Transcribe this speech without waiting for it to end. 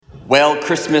Well,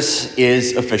 Christmas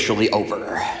is officially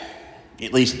over,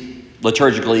 at least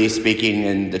liturgically speaking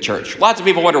in the church. Lots of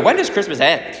people wonder, when does Christmas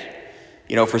end?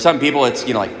 For some people, it's,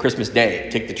 like Christmas Day,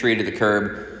 take the tree to the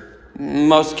curb.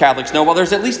 Most Catholics know, well,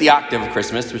 there's at least the octave of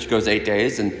Christmas, which goes 8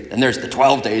 days, and then there's the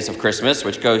 12 days of Christmas,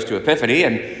 which goes to Epiphany,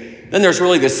 and then there's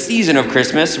really the season of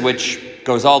Christmas, which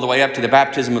goes all the way up to the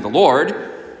baptism of the Lord,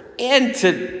 and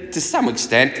to some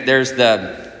extent, there's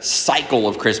the cycle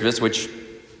of Christmas, which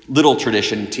little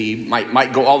tradition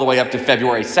might go all the way up to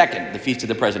February 2nd, the Feast of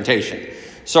the Presentation.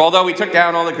 So although we took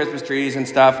down all the Christmas trees and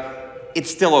stuff,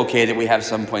 it's still okay that we have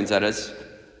some poinsettias.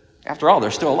 After all, they're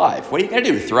still alive. What are you going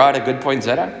to do? Throw out a good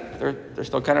poinsettia? They're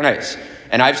still kind of nice.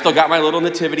 And I've still got my little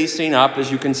nativity scene up, as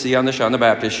you can see on the Sean the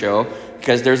Baptist show,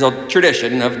 because there's a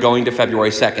tradition of going to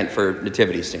February 2nd for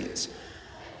nativity scenes.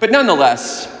 But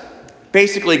nonetheless,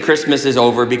 basically Christmas is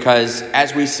over because,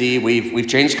 as we see, we've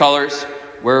changed colors.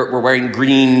 We're wearing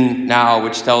green now,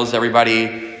 which tells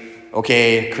everybody,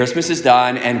 okay, Christmas is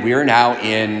done, and we're now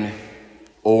in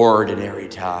ordinary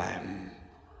time.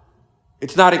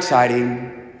 It's not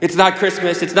exciting. It's not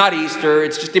Christmas. It's not Easter.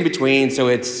 It's just in between, so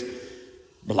it's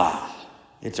blah.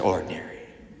 It's ordinary.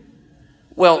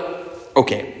 Well,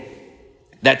 okay,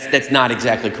 that's not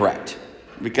exactly correct.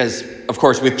 Because, of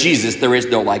course, with Jesus, there is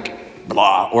no,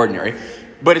 blah, ordinary.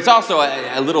 But it's also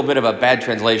a little bit of a bad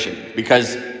translation,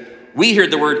 because we hear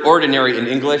the word ordinary in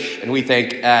English, and we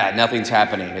think, nothing's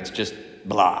happening. It's just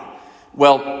blah.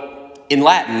 Well, in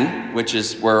Latin, which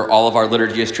is where all of our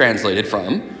liturgy is translated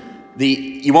from,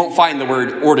 you won't find the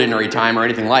word ordinary time or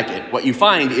anything like it. What you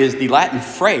find is the Latin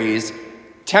phrase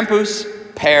tempus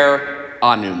per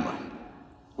annum,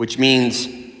 which means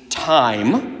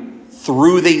time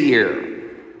through the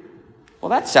year. Well,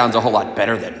 that sounds a whole lot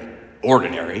better than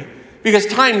ordinary, because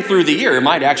time through the year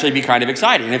might actually be kind of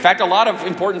exciting. In fact, a lot of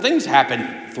important things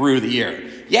happen through the year.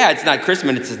 Yeah, it's not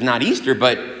Christmas, it's not Easter,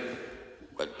 but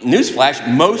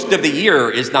newsflash, most of the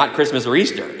year is not Christmas or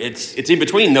Easter. It's in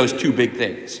between those two big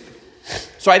things.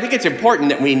 So I think it's important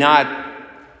that we not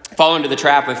fall into the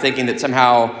trap of thinking that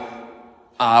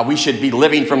somehow we should be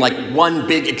living from one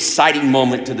big exciting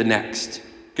moment to the next.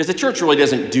 Because the church really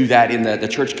doesn't do that in the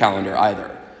church calendar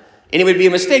either. And it would be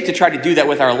a mistake to try to do that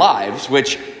with our lives,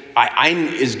 which I'm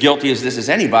as guilty as this as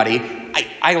anybody.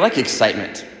 I like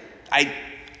excitement.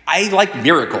 I like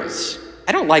miracles.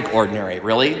 I don't like ordinary,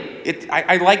 really.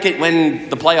 I like it when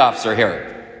the playoffs are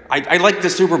here. I like the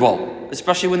Super Bowl,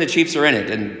 especially when the Chiefs are in it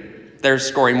and they're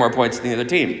scoring more points than the other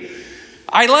team.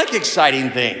 I like exciting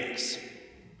things.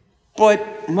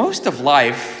 But most of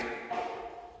life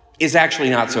is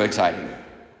actually not so exciting.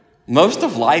 Most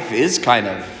of life is kind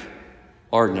of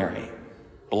ordinary,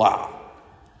 blah.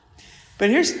 But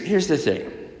here's the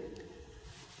thing.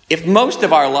 If most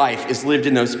of our life is lived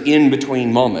in those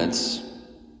in-between moments,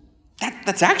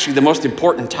 that's actually the most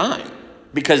important time,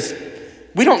 because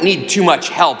we don't need too much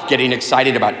help getting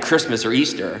excited about Christmas or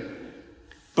Easter.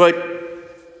 But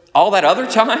all that other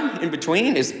time in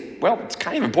between is, well, it's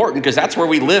kind of important because that's where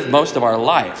we live most of our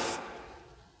life.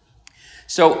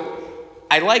 So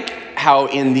I like how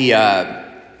in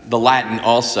the Latin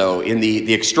also, in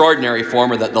the extraordinary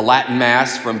form, or the Latin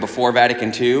Mass from before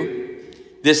Vatican II,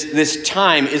 this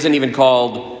time isn't even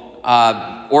called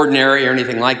ordinary or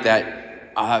anything like that.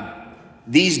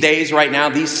 These days right now,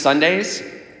 these Sundays,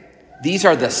 these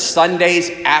are the Sundays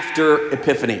after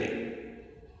Epiphany.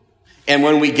 And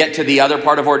when we get to the other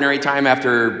part of ordinary time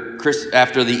after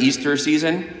the Easter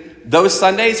season, those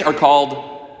Sundays are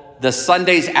called the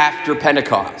Sundays after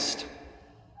Pentecost.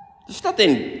 There's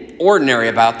nothing ordinary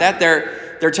about that.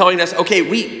 They're telling us, okay,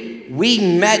 we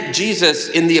met Jesus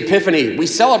in the Epiphany. We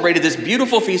celebrated this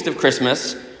beautiful feast of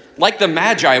Christmas. Like the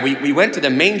Magi, we went to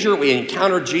the manger, we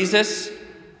encountered Jesus.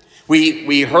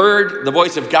 We heard the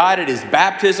voice of God at his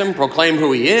baptism proclaim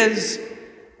who he is.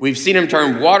 We've seen him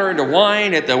turn water into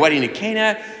wine at the wedding at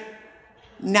Cana.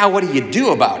 Now what do you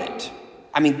do about it?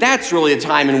 I mean, that's really the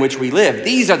time in which we live.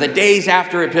 These are the days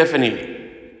after Epiphany.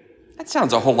 That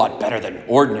sounds a whole lot better than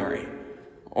ordinary.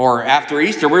 Or after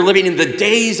Easter, we're living in the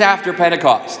days after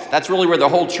Pentecost. That's really where the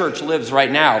whole church lives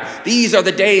right now. These are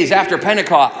the days after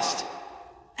Pentecost.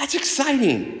 That's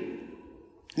exciting.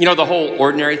 The whole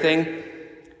ordinary thing,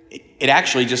 it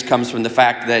actually just comes from the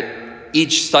fact that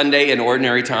each Sunday in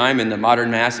ordinary time in the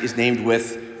modern Mass is named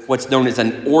with what's known as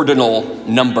an ordinal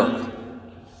number.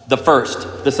 The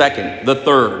first, the second, the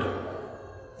third.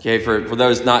 Okay, for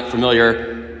those not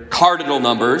familiar, cardinal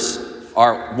numbers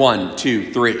are 1,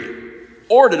 2, 3.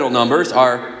 Ordinal numbers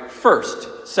are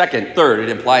first, second, third. It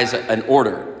implies an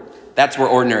order. That's where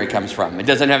ordinary comes from. It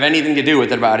doesn't have anything to do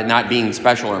with it about it not being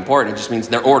special or important. It just means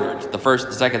they're ordered. The first,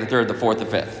 the second, the third, the fourth, the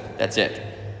fifth. That's it.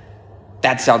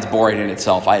 That sounds boring in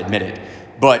itself, I admit it.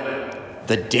 But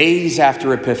the days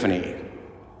after Epiphany,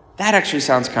 that actually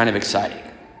sounds kind of exciting.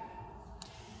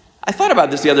 I thought about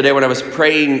this the other day when I was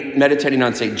praying, meditating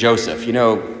on St. Joseph. You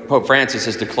know, Pope Francis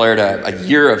has declared a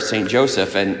year of St.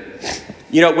 Joseph. And,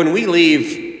 you know, when we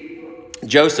leave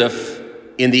Joseph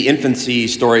in the infancy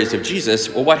stories of Jesus,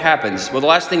 well, what happens? Well, the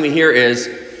last thing we hear is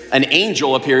an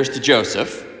angel appears to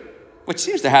Joseph, which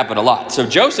seems to happen a lot. So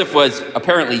Joseph was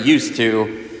apparently used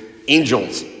to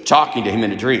angels talking to him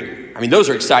in a dream. I mean, those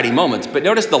are exciting moments. But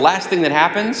notice the last thing that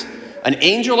happens, an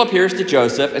angel appears to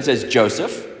Joseph and says,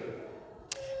 Joseph,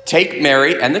 take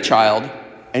Mary and the child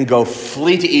and go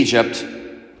flee to Egypt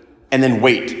and then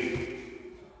wait.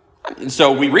 And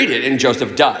so we read it, and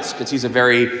Joseph does, because he's a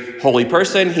very holy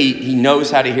person. He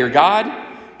knows how to hear God.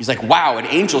 He's like, wow, an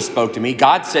angel spoke to me.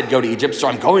 God said go to Egypt, so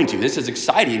I'm going to. This is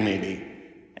exciting, maybe,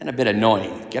 and a bit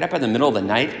annoying. Get up in the middle of the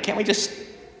night? Can't we just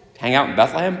hang out in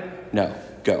Bethlehem? No,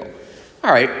 go.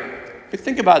 All right, but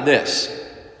think about this.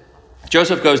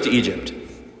 Joseph goes to Egypt.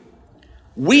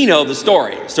 We know the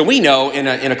story. So we know in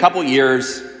a couple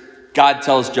years, God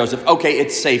tells Joseph, okay,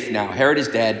 it's safe now. Herod is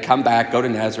dead. Come back, go to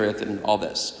Nazareth, and all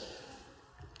this.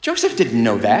 Joseph didn't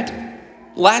know that.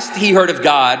 Last he heard of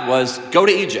God was go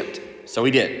to Egypt. So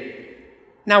he did.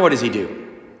 Now what does he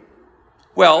do?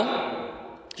 Well,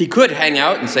 he could hang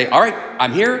out and say, all right,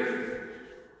 I'm here.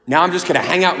 Now I'm just going to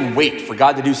hang out and wait for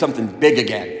God to do something big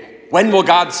again. When will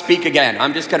God speak again?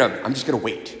 I'm just going to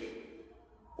wait.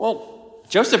 Well,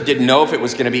 Joseph didn't know if it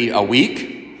was going to be a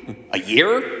week, a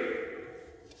year.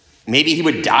 Maybe he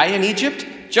would die in Egypt.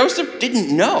 Joseph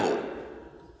didn't know.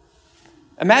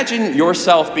 Imagine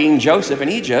yourself being Joseph in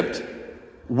Egypt,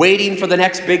 waiting for the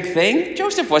next big thing.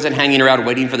 Joseph wasn't hanging around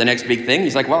waiting for the next big thing.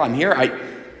 He's like, well, I'm here.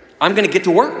 I'm going to get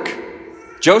to work.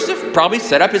 Joseph probably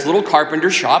set up his little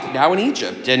carpenter shop now in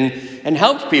Egypt and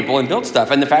helped people and built stuff.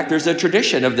 And in fact, there's a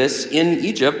tradition of this in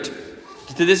Egypt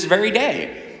to this very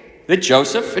day, that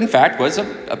Joseph, in fact, was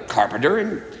a carpenter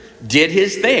and did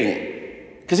his thing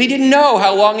because he didn't know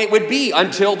how long it would be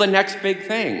until the next big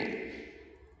thing.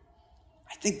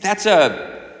 I think that's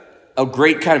a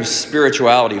great kind of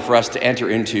spirituality for us to enter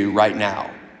into right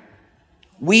now.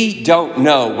 We don't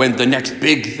know when the next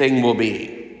big thing will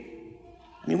be.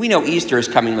 I mean, we know Easter is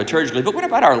coming liturgically, but what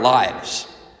about our lives?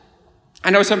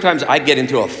 I know sometimes I get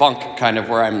into a funk kind of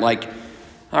where I'm like,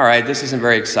 all right, this isn't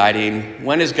very exciting.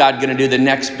 When is God going to do the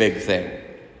next big thing?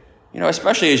 You know,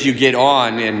 especially as you get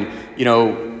on in,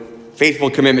 faithful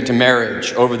commitment to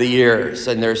marriage over the years,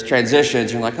 and there's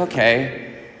transitions. You're like,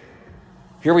 okay,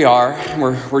 here we are,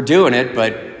 we're doing it,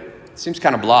 but it seems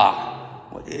kind of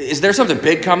blah. Is there something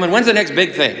big coming? When's the next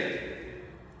big thing?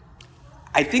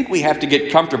 I think we have to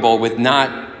get comfortable with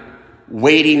not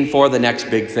waiting for the next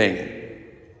big thing.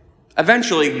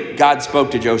 Eventually, God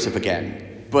spoke to Joseph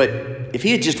again, but if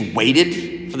he had just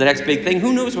waited for the next big thing,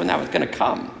 who knows when that was going to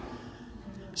come?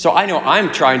 So I know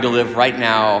I'm trying to live right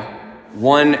now,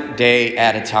 one day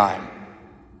at a time.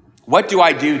 What do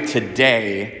I do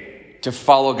today to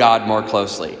follow God more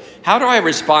closely? How do I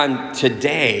respond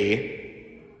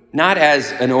today, not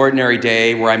as an ordinary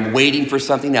day where I'm waiting for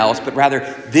something else, but rather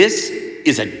this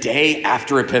is a day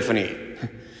after Epiphany.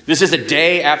 This is a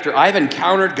day after I've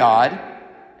encountered God,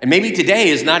 and maybe today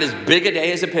is not as big a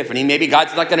day as Epiphany. Maybe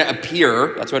God's not going to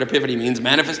appear. That's what Epiphany means,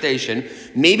 manifestation.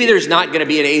 Maybe there's not going to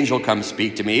be an angel come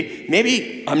speak to me.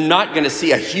 Maybe I'm not going to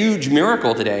see a huge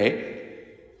miracle today.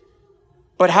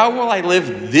 But how will I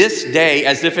live this day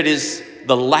as if it is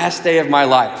the last day of my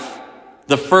life?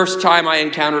 The first time I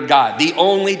encountered God, the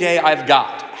only day I've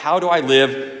got. How do I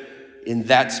live in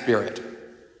that spirit?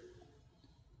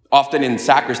 Often in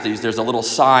sacristies, there's a little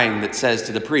sign that says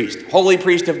to the priest, Holy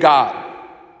Priest of God,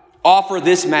 offer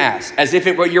this Mass as if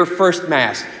it were your first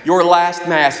Mass, your last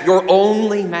Mass, your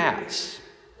only Mass.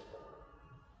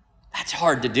 That's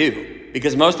hard to do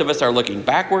because most of us are looking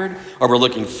backward or we're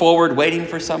looking forward, waiting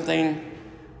for something,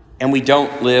 and we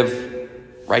don't live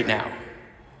right now.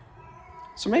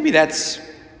 So maybe that's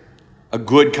a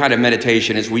good kind of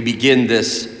meditation as we begin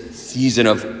this season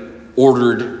of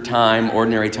ordered time,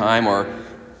 ordinary time, or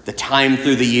the time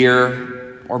through the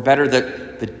year, or better,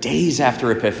 the days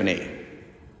after Epiphany.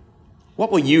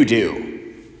 What will you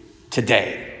do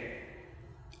today,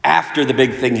 after the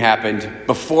big thing happened,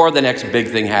 before the next big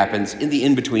thing happens, in the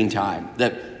in-between time,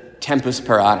 the tempus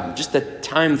per annum, just the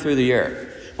time through the year?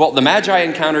 Well, the Magi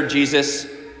encountered Jesus,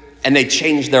 and they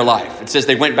changed their life. It says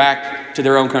they went back to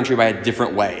their own country by a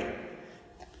different way.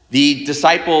 The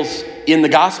disciples in the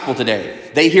gospel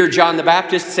today, they hear John the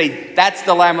Baptist say, that's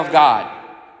the Lamb of God.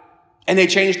 And they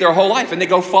change their whole life, and they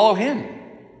go follow him.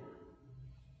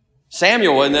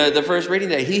 Samuel, in the first reading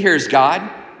day, he hears God.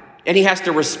 And he has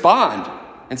to respond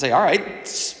and say, all right,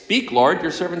 speak, Lord,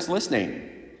 your servant's listening.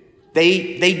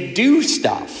 They do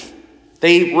stuff.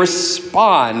 They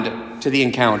respond to the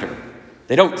encounter.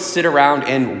 They don't sit around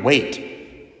and wait.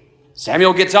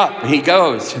 Samuel gets up and he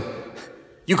goes,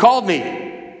 you called me.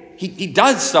 He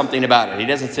does something about it. He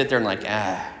doesn't sit there and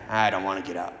I don't want to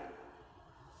get up.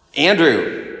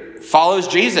 Andrew follows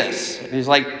Jesus. And he's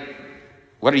like,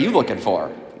 what are you looking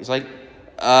for? He's like,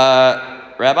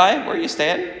 Rabbi, where are you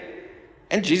staying?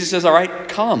 And Jesus says, all right,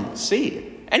 come,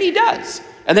 see. And he does.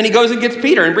 And then he goes and gets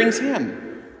Peter and brings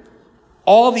him.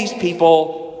 All these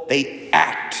people, they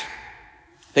act.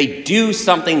 They do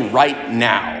something right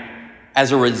now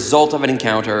as a result of an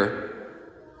encounter,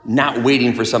 not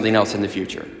waiting for something else in the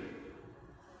future.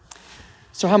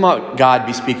 So how might God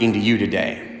be speaking to you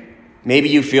today? Maybe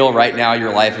you feel right now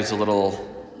your life is a little,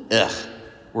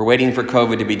 we're waiting for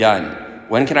COVID to be done.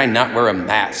 When can I not wear a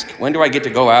mask? When do I get to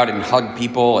go out and hug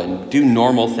people and do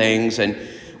normal things? And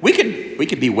we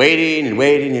could be waiting and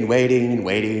waiting and waiting and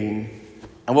waiting,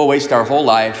 and we'll waste our whole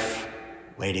life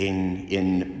waiting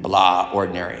in blah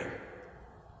ordinary.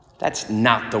 That's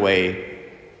not the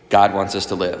way God wants us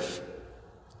to live.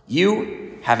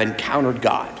 You have encountered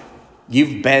God.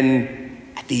 You've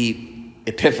been at the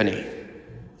Epiphany.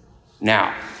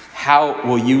 Now, how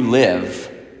will you live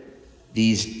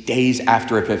these days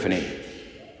after Epiphany?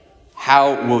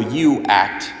 How will you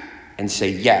act and say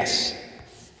yes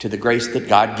to the grace that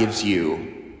God gives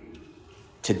you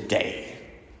today?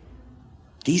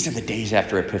 These are the days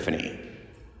after Epiphany,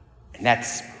 and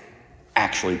that's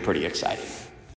actually pretty exciting.